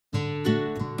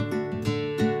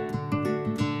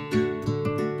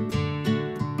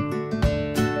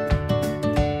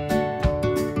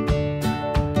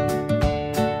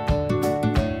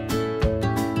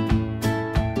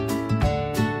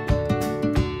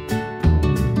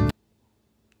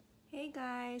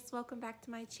guys, welcome back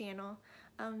to my channel.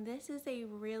 This is a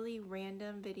really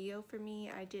random video for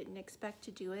me. I didn't expect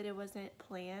to do it. It wasn't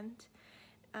planned.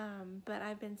 But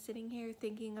I've been sitting here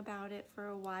thinking about it for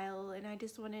a while, and I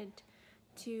just wanted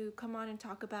to come on and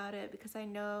talk about it because I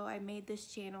know I made this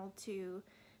channel to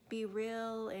be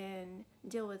real and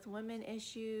deal with women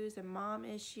issues and mom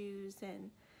issues and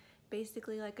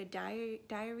basically like a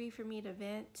diary for me to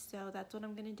vent. So that's what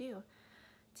I'm gonna do.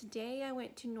 Today I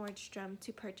went to Nordstrom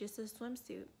to purchase a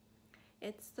swimsuit.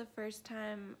 It's the first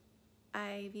time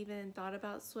I've even thought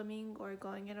about swimming or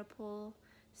going in a pool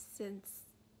since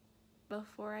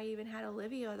before I even had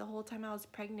Olivia. The whole time I was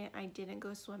pregnant, I didn't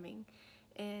go swimming.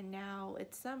 And now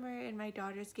it's summer and my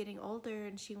daughter's getting older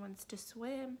and she wants to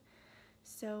swim.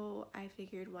 So I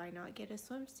figured, why not get a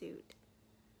swimsuit?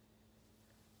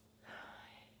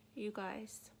 You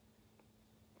guys,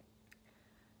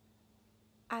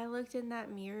 I looked in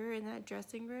that mirror in that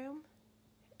dressing room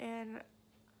and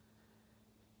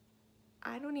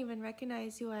I don't even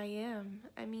recognize who I am.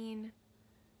 I mean,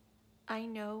 I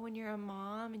know when you're a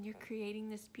mom and you're creating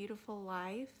this beautiful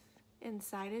life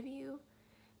inside of you,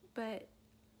 but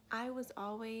I was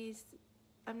always,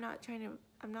 I'm not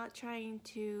trying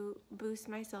to boost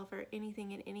myself or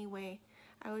anything in any way.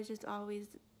 I was just always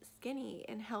skinny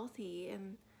and healthy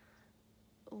and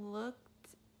looked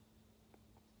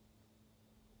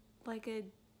like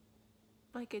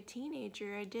a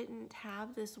teenager. I didn't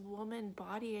have this woman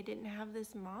body. I didn't have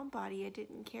this mom body. I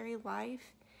didn't carry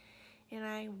life. And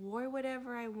I wore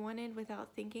whatever I wanted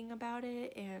without thinking about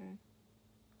it. And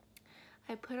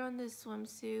I put on this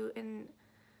swimsuit and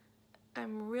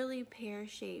I'm really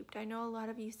pear-shaped. I know a lot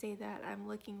of you say that I'm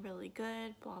looking really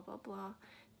good, blah, blah, blah.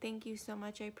 Thank you so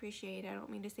much. I appreciate it. I don't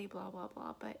mean to say blah, blah,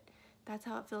 blah, but that's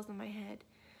how it feels in my head.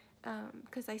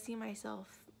 Because I see myself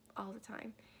all the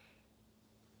time.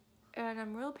 And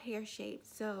I'm real pear-shaped,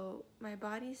 so my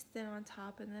body's thin on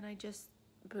top and then I just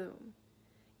boom.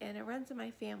 And it runs in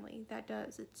my family. That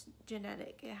does. It's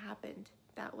genetic. It happened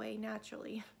that way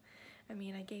naturally. I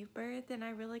mean, I gave birth and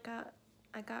I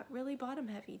got really bottom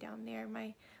heavy down there.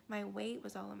 My weight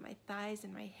was all on my thighs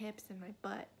and my hips and my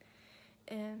butt.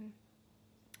 And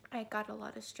I got a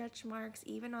lot of stretch marks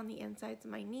even on the insides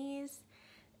of my knees.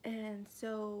 And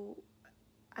so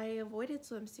I avoided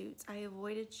swimsuits, I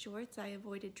avoided shorts, I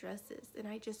avoided dresses, and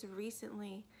I just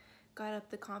recently got up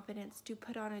the confidence to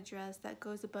put on a dress that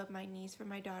goes above my knees for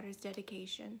my daughter's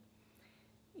dedication.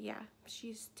 Yeah,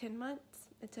 she's 10 months.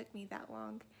 It took me that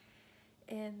long.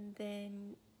 And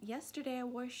then yesterday I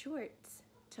wore shorts.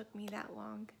 Took me that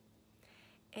long.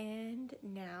 And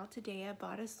now today I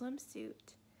bought a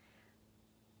swimsuit.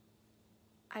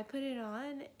 I put it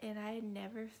on and I had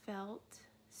never felt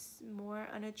more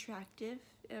unattractive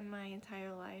in my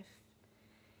entire life,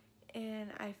 and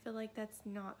I feel like that's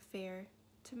not fair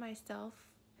to myself,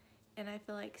 and I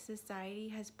feel like society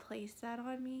has placed that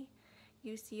on me.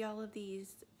 You see all of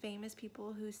these famous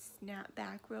people who snap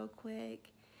back real quick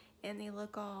and they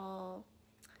look all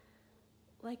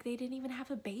like they didn't even have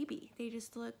a baby. They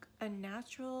just look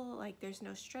unnatural, like there's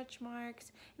no stretch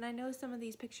marks. And I know some of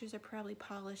these pictures are probably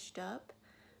polished up,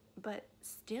 but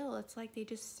still, it's like they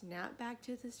just snapped back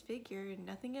to this figure and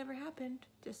nothing ever happened.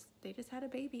 They just had a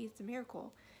baby. It's a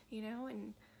miracle, you know?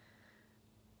 And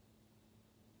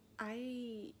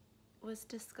I was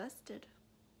disgusted.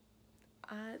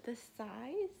 The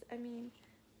size, I mean,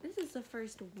 this is the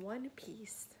first one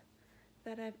piece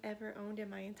that I've ever owned in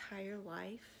my entire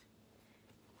life.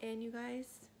 And you guys,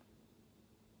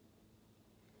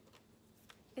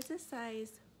 it's a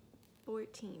size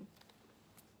 14.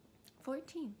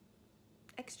 14.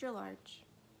 Extra large.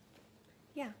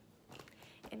 Yeah.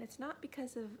 And it's not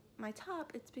because of my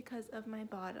top, it's because of my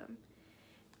bottom.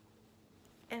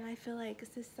 And I feel like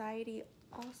society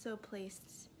also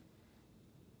placed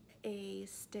a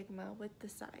stigma with the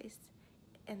size,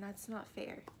 and that's not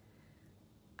fair.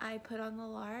 I put on the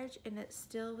large and it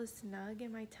still was snug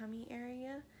in my tummy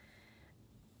area,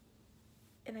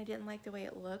 and I didn't like the way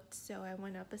it looked, so I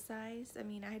went up a size. I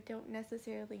mean, I don't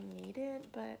necessarily need it,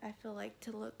 but I feel like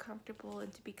to look comfortable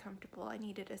and to be comfortable, I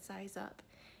needed a size up.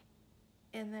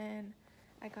 And then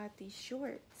I got these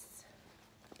shorts,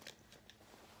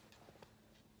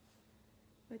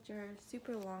 which are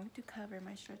super long to cover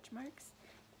my stretch marks,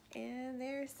 and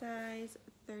they're size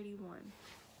 31.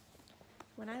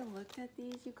 When I looked at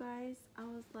these, you guys, I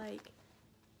was like,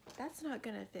 that's not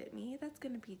gonna fit me. That's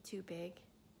gonna be too big.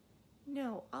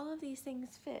 No, all of these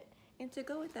things fit. And to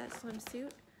go with that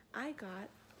swimsuit, I got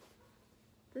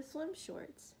the swim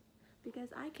shorts because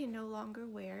I can no longer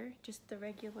wear just the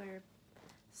regular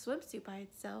swimsuit by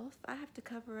itself. I have to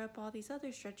cover up all these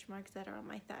other stretch marks that are on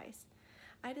my thighs.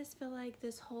 I just feel like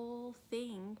this whole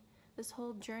thing, this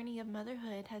whole journey of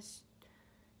motherhood has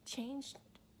changed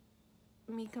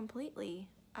me completely.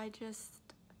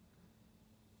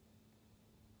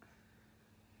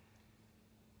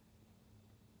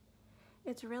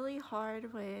 It's really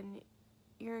hard when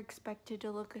you're expected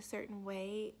to look a certain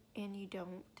way and you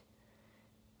don't.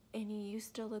 And you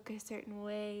used to look a certain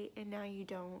way and now you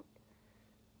don't.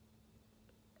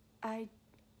 I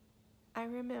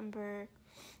remember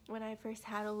when I first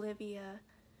had Olivia,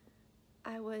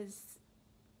 I was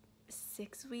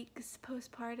 6 weeks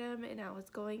postpartum and I was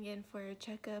going in for a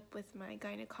checkup with my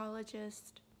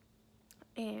gynecologist,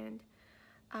 and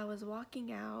I was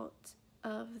walking out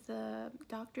of the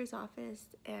doctor's office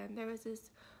and there was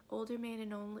this older man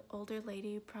and older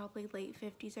lady, probably late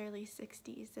 50s, early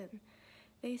 60s, and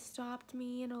they stopped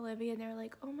me and Olivia and they're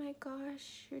like, "Oh my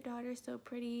gosh, your daughter's so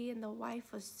pretty," and the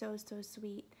wife was so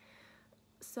sweet,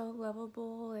 so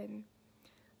lovable, and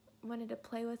wanted to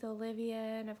play with Olivia.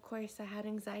 And of course I had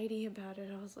anxiety about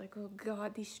it. I was like, oh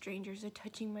god, these strangers are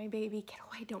touching my baby, get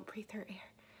away, don't breathe her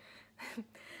air.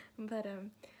 But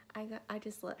I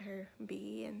just let her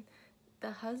be. And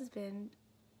the husband,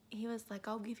 he was like,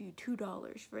 "I'll give you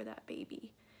 $2 for that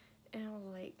baby." And I was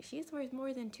like, "She's worth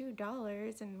more than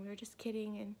 $2." And we were just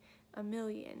kidding, and $1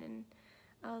 million. And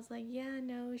I was like, "Yeah,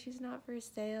 no, she's not for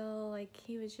sale." Like,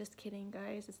 he was just kidding,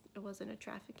 guys. It wasn't a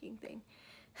trafficking thing.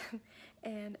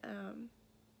 And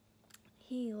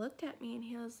he looked at me and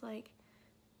he was like,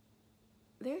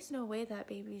 "There's no way that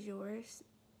baby's yours.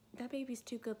 That baby's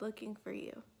too good looking for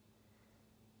you."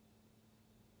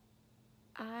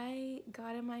 I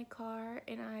got in my car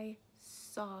and I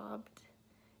sobbed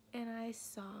and I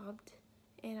sobbed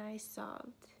and I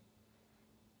sobbed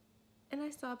and I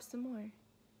sobbed some more.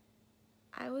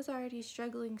 I was already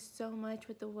struggling so much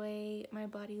with the way my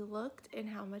body looked and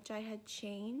how much I had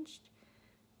changed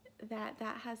that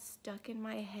has stuck in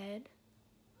my head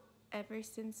ever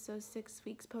since those 6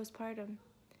 weeks postpartum.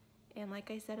 And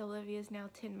like I said, Olivia's now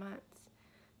 10 months.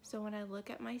 So when I look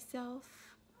at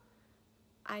myself,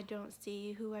 I don't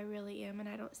see who I really am, and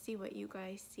I don't see what you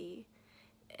guys see.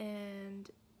 And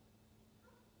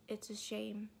it's a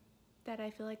shame that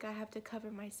I feel like I have to cover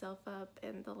myself up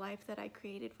and the life that I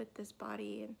created with this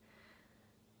body, and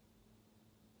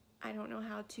I don't know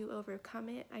how to overcome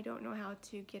it. I don't know how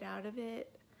to get out of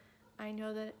it. I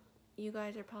know that you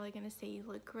guys are probably going to say you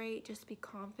look great, just be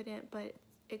confident, but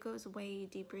it goes way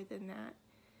deeper than that.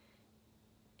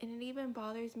 And it even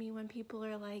bothers me when people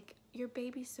are like, "Your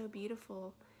baby's so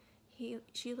beautiful.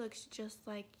 She looks just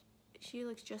like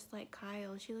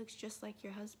Kyle. She looks just like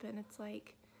your husband." It's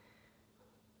like,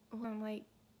 well, I'm like,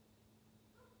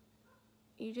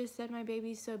 you just said my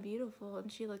baby's so beautiful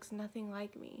and she looks nothing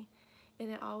like me. And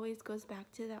it always goes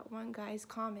back to that one guy's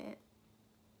comment.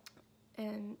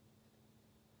 And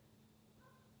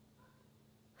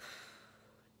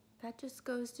that just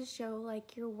goes to show,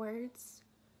 like, your words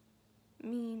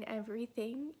mean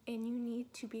everything, and you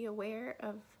need to be aware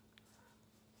of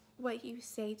what you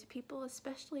say to people,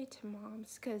 especially to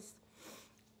moms, because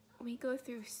we go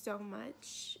through so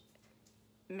much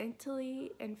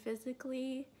mentally and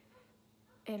physically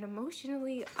and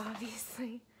emotionally,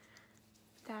 obviously,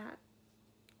 that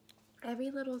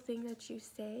every little thing that you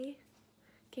say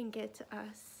can get to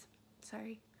us.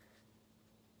 Sorry.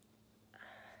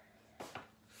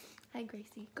 Hi,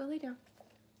 Gracie. Go lay down.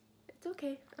 It's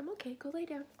okay. I'm okay. Go lay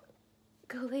down.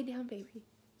 Go lay down, baby.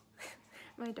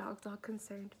 My dog's all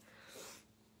concerned.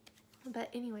 But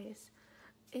anyways,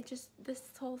 this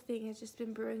whole thing has just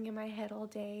been brewing in my head all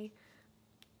day.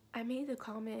 I made the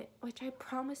comment, which I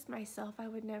promised myself I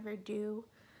would never do,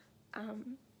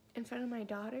 in front of my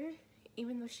daughter,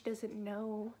 even though she doesn't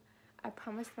know. I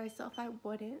promised myself I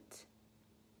wouldn't.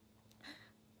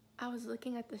 I was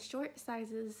looking at the short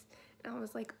sizes and I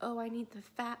was like, oh, I need the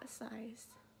fat size.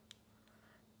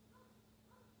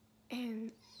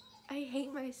 And I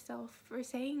hate myself for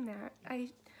saying that.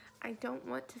 I don't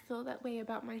want to feel that way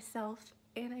about myself,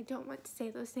 and I don't want to say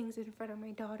those things in front of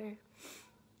my daughter.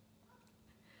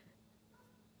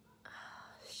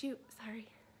 Shoot, sorry.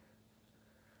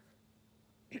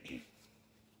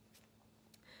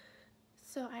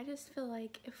 So I just feel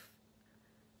like if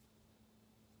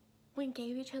we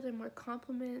gave each other more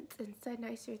compliments and said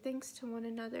nicer things to one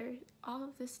another, all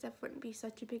of this stuff wouldn't be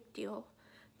such a big deal.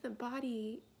 The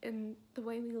body and the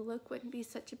way we look wouldn't be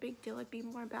such a big deal. It'd be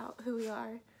more about who we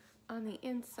are on the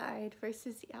inside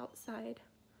versus the outside.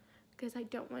 Because I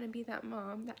don't want to be that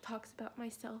mom that talks about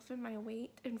myself and my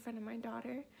weight in front of my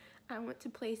daughter. I want to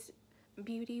place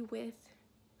beauty with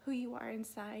who you are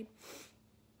inside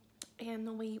and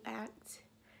the way you act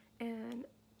and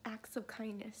acts of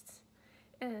kindness.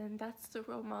 and that's the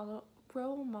role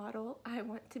model I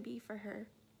want to be for her.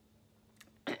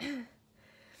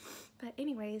 But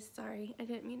anyways, sorry, I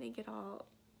didn't mean to get all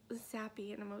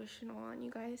sappy and emotional on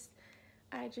you guys.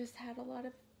 I just had a lot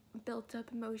of built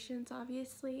up emotions,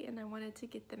 obviously, and I wanted to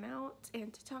get them out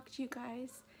and to talk to you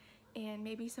guys. And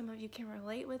maybe some of you can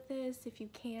relate with this. If you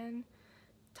can,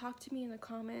 talk to me in the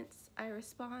comments. I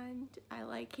respond. I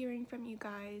like hearing from you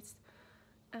guys.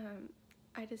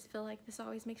 I just feel like this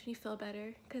always makes me feel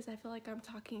better because I feel like I'm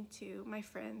talking to my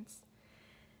friends.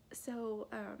 So,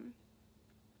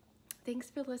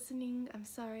 thanks for listening. I'm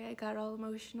sorry I got all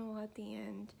emotional at the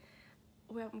end.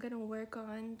 Well, I'm gonna work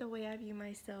on the way I view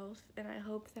myself, and I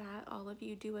hope that all of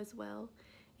you do as well.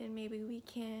 And maybe we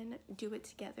can do it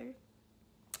together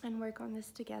and work on this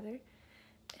together.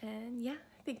 And yeah,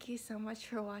 thank you so much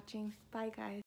for watching. Bye, guys.